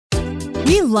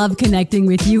We love connecting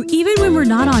with you even when we're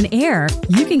not on air.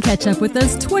 You can catch up with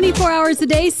us 24 hours a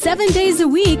day, 7 days a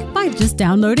week by just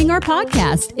downloading our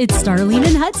podcast. It's Starlene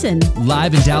and Hudson.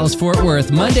 Live in Dallas-Fort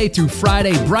Worth, Monday through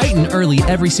Friday, bright and early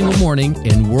every single morning,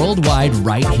 and worldwide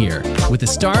right here with the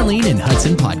Starlene and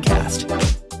Hudson podcast.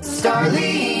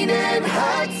 Starlene and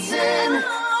Hudson,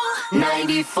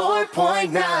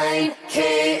 94.9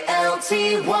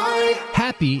 KLTY.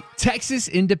 Happy Texas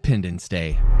Independence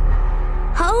Day.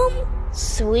 Home,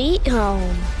 sweet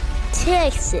home,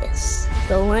 Texas,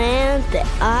 the land that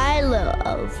I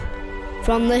love.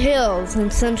 From the hills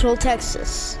in central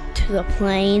Texas to the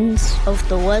plains of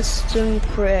the western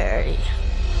prairie,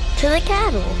 to the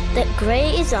cattle that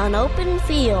graze on open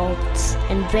fields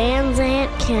in Van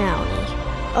Zandt County.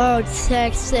 Oh,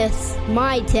 Texas,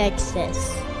 my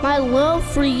Texas, my love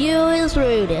for you is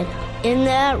rooted in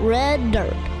that red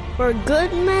dirt, where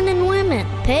good men and women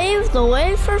paved the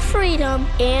way for freedom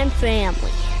and family.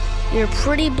 Your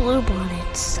pretty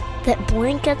bluebonnets that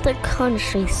blink at the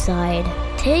countryside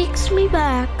takes me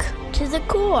back to the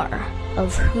core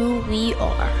of who we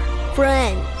are.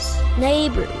 Friends,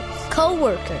 neighbors,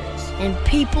 co-workers, and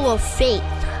people of faith.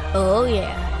 Oh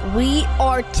yeah, we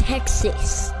are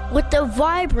Texas, with a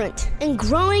vibrant and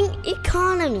growing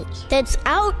economy that's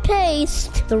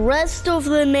outpaced the rest of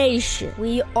the nation.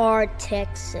 We are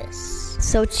Texas.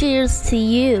 So cheers to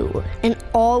you and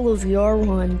all of your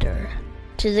wonder.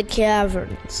 To the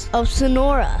caverns of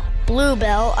Sonora,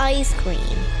 Bluebell Ice Cream,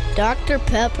 Dr.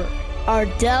 Pepper, our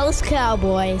Dallas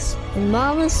Cowboys, and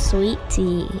Mama's Sweet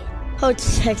Tea. Oh,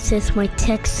 Texas, my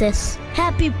Texas,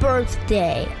 happy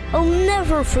birthday. I'll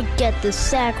never forget the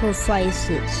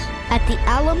sacrifices. At the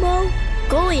Alamo,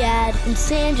 Goliad, and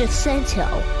San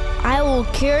Jacinto, I will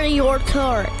carry your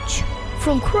courage.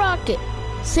 From Crockett,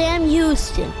 Sam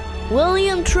Houston,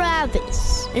 William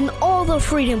Travis, and all the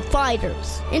freedom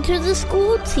fighters, and to the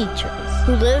school teachers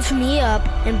who lift me up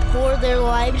and pour their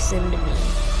lives into me.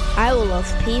 I will love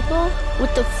people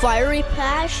with the fiery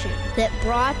passion that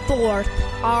brought forth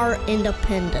our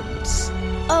independence.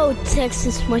 Oh,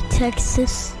 Texas, my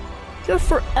Texas, you're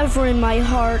forever in my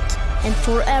heart and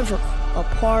forever a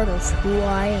part of who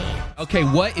I am. Okay,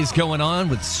 what is going on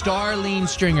with Starlene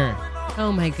Stringer?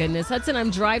 Oh my goodness, Hudson, I'm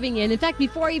driving in. In fact,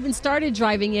 before I even started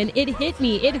driving in, it hit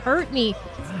me. It hurt me.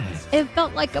 It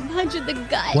felt like a punch in the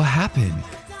gut. What happened?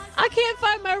 I can't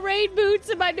find my rain boots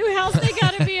in my new house. They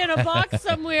got to be in a box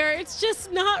somewhere. It's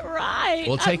just not right.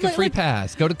 We'll take a free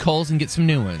pass. Go to Kohl's and get some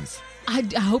new ones. I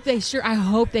hope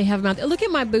they have them out there. Look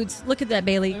at my boots. Look at that,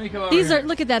 Bailey.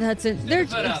 Look at that, Hudson. They're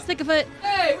stick a foot.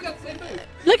 Hey, we got the same boots.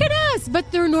 Look at us,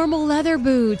 but they're normal leather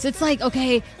boots. It's like,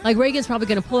 okay, like Reagan's probably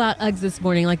going to pull out Uggs this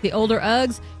morning, like the older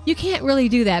Uggs. You can't really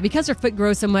do that because her foot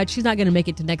grows so much. She's not going to make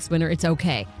it to next winter. It's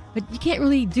okay. But you can't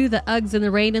really do the Uggs in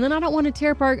the rain. And then I don't want to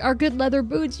tear up our good leather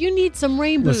boots. You need some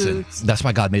rain boots. That's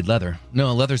why God made leather.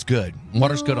 No, leather's good.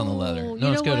 Water's good on the leather.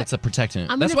 No, it's good. What? It's a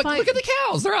protectant. That's what. Look at the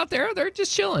cows. They're out there. They're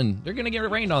just chilling. They're going to get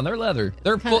rained on. They're leather.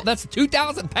 They're full. That's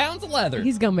 2,000 pounds of leather.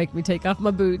 He's going to make me take off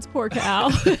my boots. Poor cow.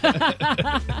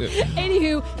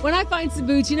 Anywho, when I find some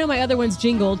boots, my other ones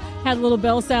jingled, had little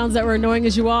bell sounds that were annoying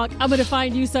as you walk. I'm going to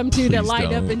find you some too that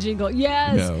light up and jingle.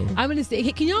 Yes. No. I'm going to say,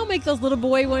 hey, can y'all make those little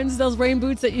boy ones, those rain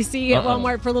boots that you see at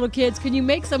Walmart for little kids? Can you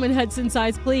make some in Hudson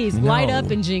size, please? No. Light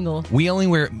up and jingle.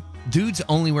 Dudes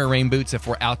only wear rain boots if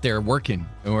we're out there working.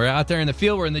 And we're out there in the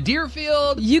field. We're in the deer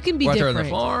field. You can be we're different. Out there on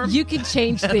the farm. You can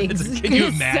change things. Can you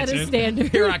imagine? Set a standard.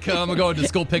 Here I come. I'm going to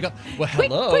school pickup. Well,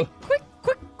 hello. Quick.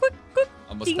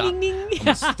 I'm going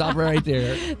to stop right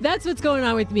there. That's what's going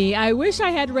on with me. I wish I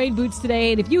had rain boots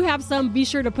today. And if you have some, be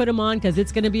sure to put them on because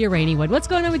it's going to be a rainy one. What's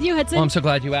going on with you, Hudson? Well, I'm so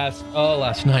glad you asked. Oh,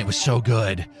 last night was so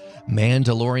good.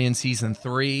 Mandalorian Season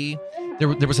 3. There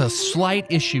was a slight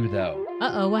issue, though.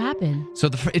 Uh-oh, what happened? So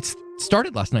it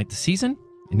started last night, the season,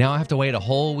 and now I have to wait a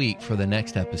whole week for the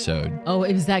next episode. Oh,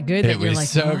 it was that good? It was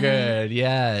so good,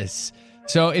 yes.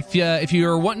 So if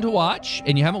you're wanting to watch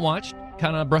and you haven't watched,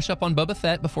 kind of brush up on Boba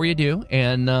Fett before you do.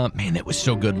 And, man, it was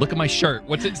so good. Look at my shirt.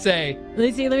 What's it say?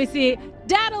 Let me see.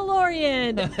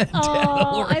 Dadalorian.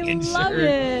 Oh, I love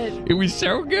it. It was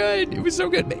so good.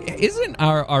 Isn't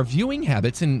our viewing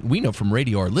habits, and we know from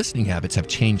radio, our listening habits have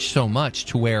changed so much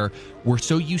to where we're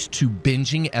so used to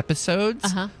binging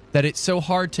episodes that it's so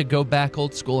hard to go back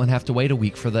old school and have to wait a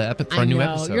week for a new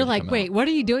episode. You're like, wait, what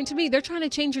are you doing to me? They're trying to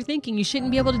change your thinking. You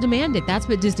shouldn't be able to demand it. That's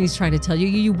what Disney's trying to tell you.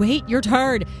 You wait your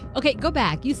turn. Okay, go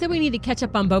back. You said we need to catch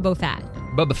up on Boba Fett.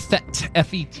 Boba Fett.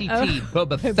 F-E-T-T.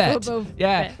 Boba Fett.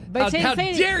 Yeah. But how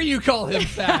dare you call him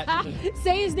fat?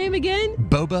 Say his name again.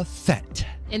 Boba Fett.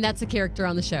 And that's a character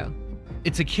on the show.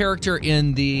 it's a character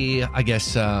in the, I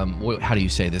guess, how do you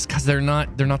say this? Because they're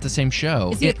not the same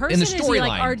show. Is he a person? In the Or is he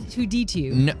like storyline.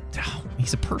 R2D2? No,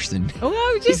 he's a person. Oh,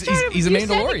 I was just trying to. He's a you said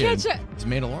to Mandalorian. catch He's a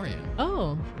Mandalorian.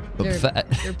 Oh. Boba Fett.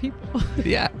 They're people.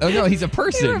 Yeah. Oh no, he's a They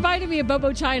person. reminded me of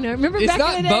Bobo China. Remember It's back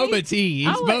not in the day? Boba Tea.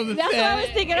 It's Boba That's Fett. what I was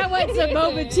thinking. I want some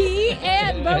Boba tea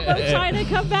and Bobo China.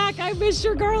 Come back. I miss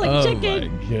your garlic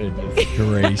chicken. My goodness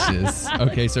gracious.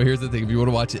 Okay, so here's the thing. If you want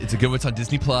to watch it, it's a good one. It's on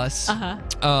Disney Plus.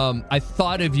 I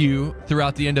thought of you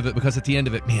throughout the end of it because at the end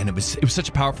of it, man, it was such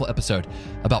a powerful episode.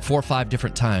 About 4 or 5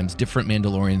 different times, different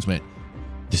Mandalorians went,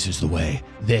 "This is the way.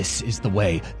 This is the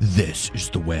way. This is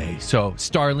the way." So,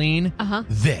 Starlene,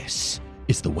 this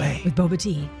is the way. With Boba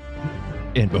tea.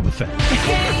 And Boba Fett.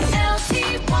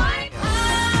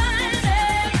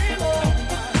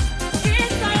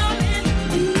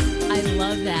 I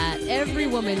love that. Every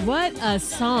Woman. What a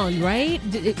song, right?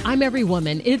 I'm Every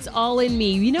Woman. It's all in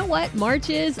me. You know what March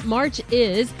is? March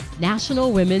is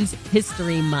National Women's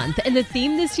History Month. And the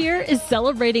theme this year is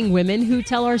celebrating women who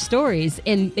tell our stories.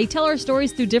 And they tell our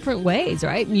stories through different ways,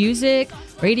 right? Music,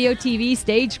 radio, TV,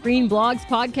 stage, screen, blogs,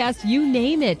 podcasts, you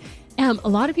name it. A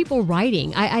lot of people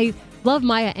writing. I love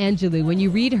Maya Angelou. When you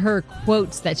read her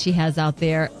quotes that she has out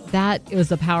there, that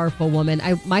is a powerful woman.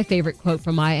 My favorite quote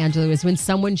from Maya Angelou is, "When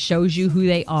someone shows you who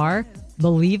they are,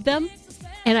 believe them."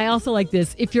 And I also like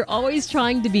this: if you're always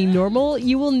trying to be normal,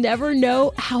 you will never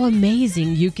know how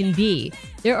amazing you can be.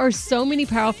 There are so many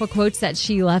powerful quotes that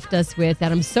she left us with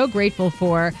that I'm so grateful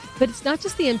for. But it's not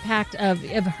just the impact of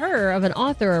her, of an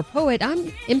author or poet.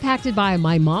 I'm impacted by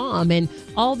my mom and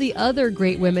all the other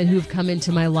great women who've come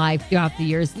into my life throughout the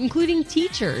years, including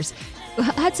teachers.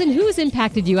 Hudson, who has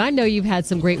impacted you? I know you've had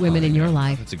some great women in your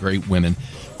life. That's a great women.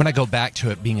 When I go back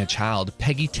to it being a child,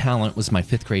 Peggy Talent was my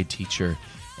 5th grade teacher,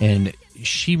 and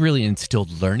she really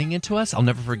instilled learning into us. I'll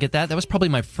never forget that. That was probably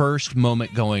my first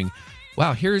moment going,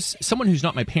 wow, here's someone who's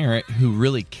not my parent who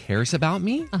really cares about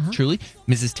me, truly,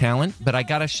 Mrs. Talent. But I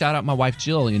got to shout out my wife,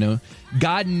 Jill. You know,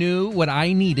 God knew what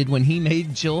I needed when he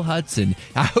made Jill Hudson.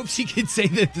 I hope she could say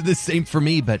the same for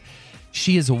me, but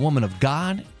she is a woman of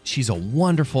God. She's a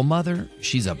wonderful mother.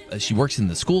 She works in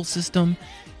the school system,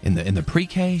 in the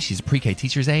pre-K. She's a pre-K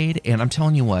teacher's aide. And I'm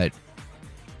telling you what,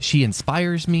 she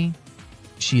inspires me.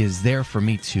 She is there for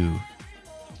me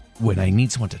when I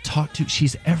need someone to talk to.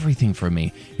 She's everything for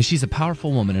me. And she's a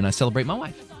powerful woman, and I celebrate my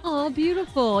wife. Oh,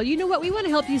 beautiful. You know what? We want to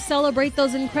help you celebrate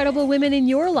those incredible women in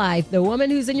your life. The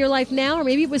woman who's in your life now, or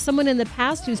maybe it was someone in the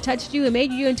past who's touched you and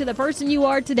made you into the person you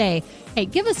are today. Hey,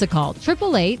 give us a call.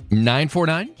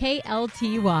 888-949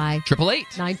 KLTY.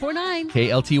 888-949 949.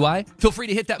 KLTY. Feel free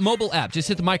to hit that mobile app. Just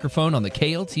hit the microphone on the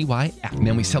KLTY app.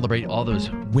 Man, we celebrate all those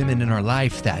women in our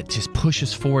life that just push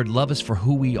us forward, love us for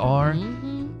who we are.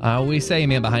 I always say,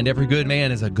 man, behind every good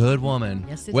man is a good woman.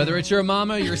 Yes, it Whether is. it's your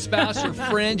mama, your spouse, your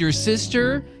friend, your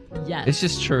sister. Yes. It's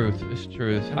just truth. It's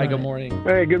truth. Hi, good morning.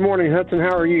 Hey, good morning, Hudson.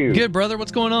 How are you? Good, brother.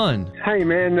 What's going on? Hey,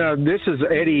 man, this is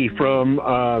Eddie from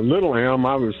Little Elm.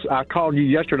 I called you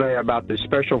yesterday about the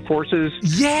Special Forces.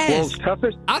 Yes. World's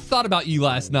Toughest. I thought about you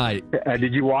last night.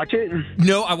 Did you watch it?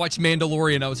 No, I watched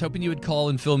Mandalorian. I was hoping you would call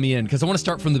and fill me in because I want to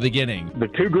start from the beginning. The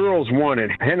 2 girls won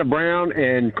it, Hannah Brown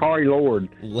and Carrie Lloyd.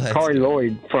 Carrie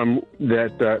Lloyd from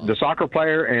the soccer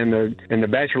player and the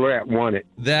Bachelorette won it.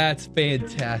 That's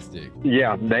fantastic.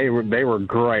 Yeah, they were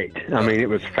great. I mean, it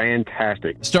was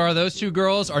fantastic. Star, those 2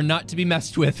 girls are not to be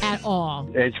messed with. At all.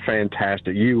 It's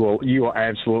fantastic. You will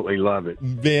absolutely love it.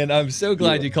 Man, I'm so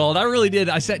glad you called. I really did.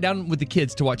 I sat down with the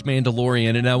kids to watch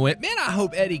Mandalorian, and I went, man, I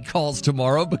hope Eddie calls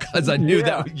tomorrow because I knew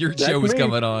that your show was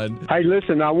coming on. Hey,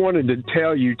 listen, I wanted to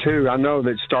tell you, too, I know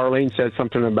that Starlene said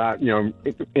something about,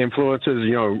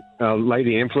 influences,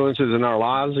 lady influences in our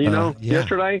lives,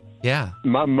 yesterday. Yeah.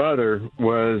 My mother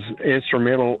was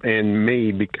instrumental in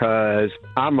me because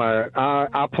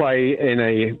I play in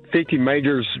a 50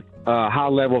 majors high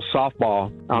level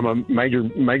softball. I'm a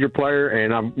major player,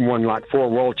 and I've won like 4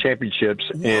 world championships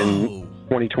in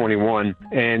 2021.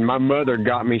 And my mother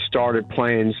got me started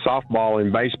playing softball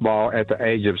and baseball at the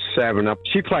age of 7.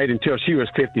 She played until she was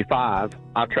 55.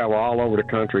 I travel all over the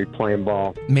country playing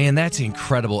ball. Man, that's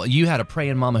incredible. You had a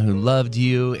praying mama who loved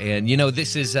you. And,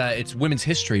 this is, it's Women's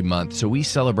History Month. So we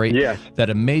celebrate that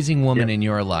amazing woman in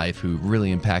your life who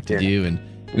really impacted you. And,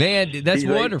 man, that's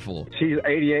wonderful. She's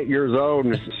 88 years old,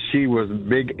 and she was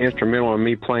big instrumental in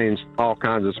me playing all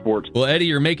kinds of sports. Well, Eddie,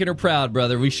 you're making her proud,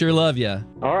 brother. We sure love you.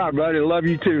 All right, buddy. Love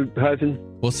you too, Hudson.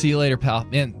 We'll see you later, pal.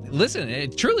 Man,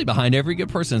 listen, truly behind every good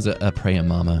person is a praying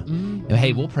mama. Mm-hmm.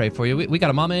 Hey, we'll pray for you. We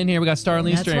got a mama in here. We got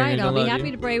Starlene That's Stringer. right. I'll be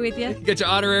happy to pray with you. Get your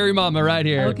honorary mama right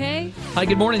here. Okay. Hi,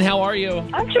 good morning. How are you?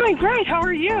 I'm doing great. How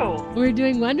are you? We're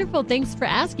doing wonderful. Thanks for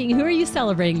asking. Who are you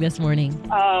celebrating this morning?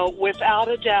 Without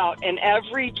a doubt. And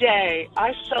every day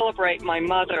I celebrate my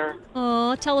mother.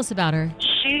 Oh, tell us about her.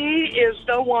 She is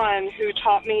the one who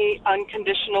taught me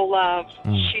unconditional love.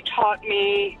 She taught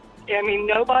me,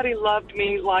 nobody loved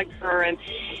me like her. And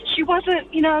she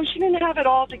wasn't, she didn't have it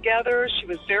all together. She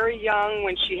was very young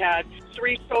when she had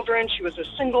 3 children. She was a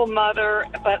single mother.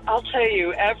 But I'll tell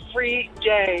you, every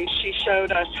day she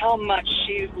showed us how much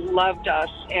she loved us.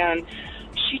 And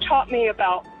she taught me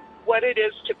about what it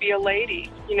is to be a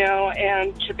lady,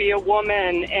 and to be a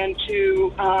woman. And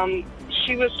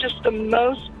she was just the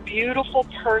most beautiful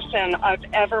person I've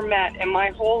ever met in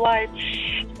my whole life.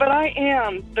 But I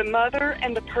am the mother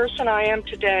and the person I am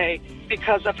today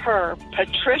because of her,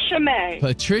 Patricia May.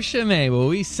 Patricia May. Well,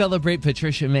 we celebrate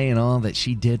Patricia May and all that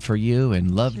she did for you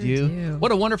and loved you. Do.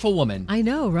 What a wonderful woman. I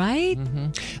know, right?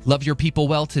 Mm-hmm. Love your people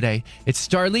well today. It's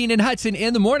Starlene and Hudson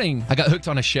in the morning. I got hooked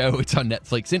on a show. It's on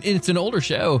Netflix, and it's an older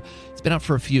show. It's been out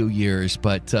for a few years,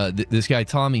 but this guy,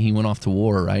 Tommy, he went off to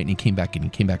war, right? And he came back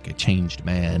a changed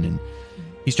man, and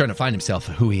he's trying to find himself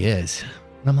who he is.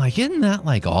 And I'm like, isn't that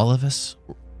like all of us?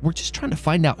 We're just trying to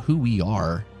find out who we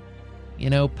are,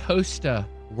 post a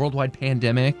worldwide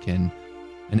pandemic and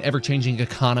an ever-changing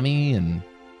economy, and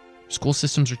school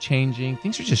systems are changing.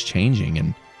 Things are just changing,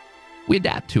 and we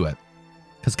adapt to it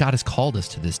because God has called us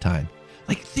to this time.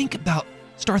 Like, think about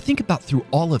through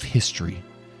all of history.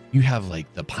 You have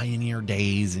like the pioneer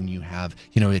days, and you have,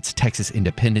 it's Texas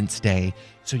Independence Day.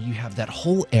 So you have that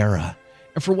whole era.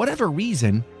 And for whatever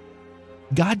reason,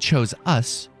 God chose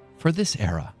us for this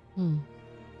era.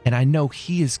 And I know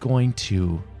He is going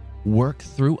to work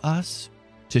through us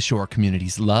to show our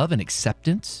communities love and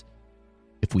acceptance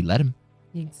if we let Him.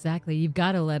 Exactly. You've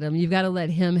got to let Him. You've got to let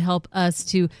Him help us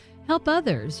to help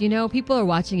others. People are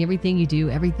watching everything you do,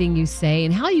 everything you say,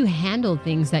 and how you handle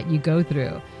things that you go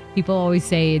through. People always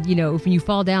say, if you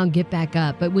fall down, get back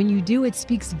up. But when you do, it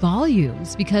speaks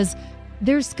volumes, because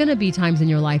there's going to be times in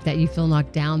your life that you feel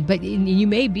knocked down, but you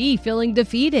may be feeling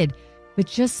defeated. But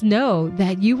just know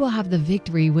that you will have the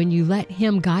victory when you let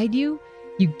Him guide you.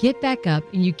 You get back up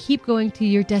and you keep going to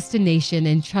your destination.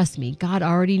 And trust me, God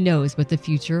already knows what the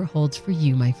future holds for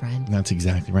you, my friend. That's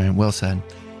exactly right. Well said.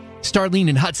 Starlene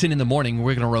and Hudson in the morning.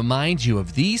 We're going to remind you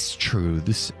of these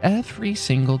truths every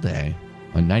single day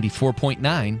on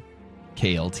 94.9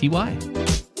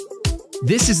 KLTY.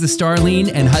 This is the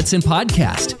Starlene and Hudson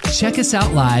podcast. Check us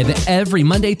out live every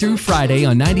Monday through Friday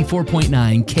on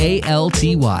 94.9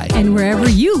 KLTY. And wherever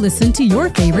you listen to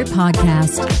your favorite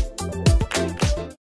podcast.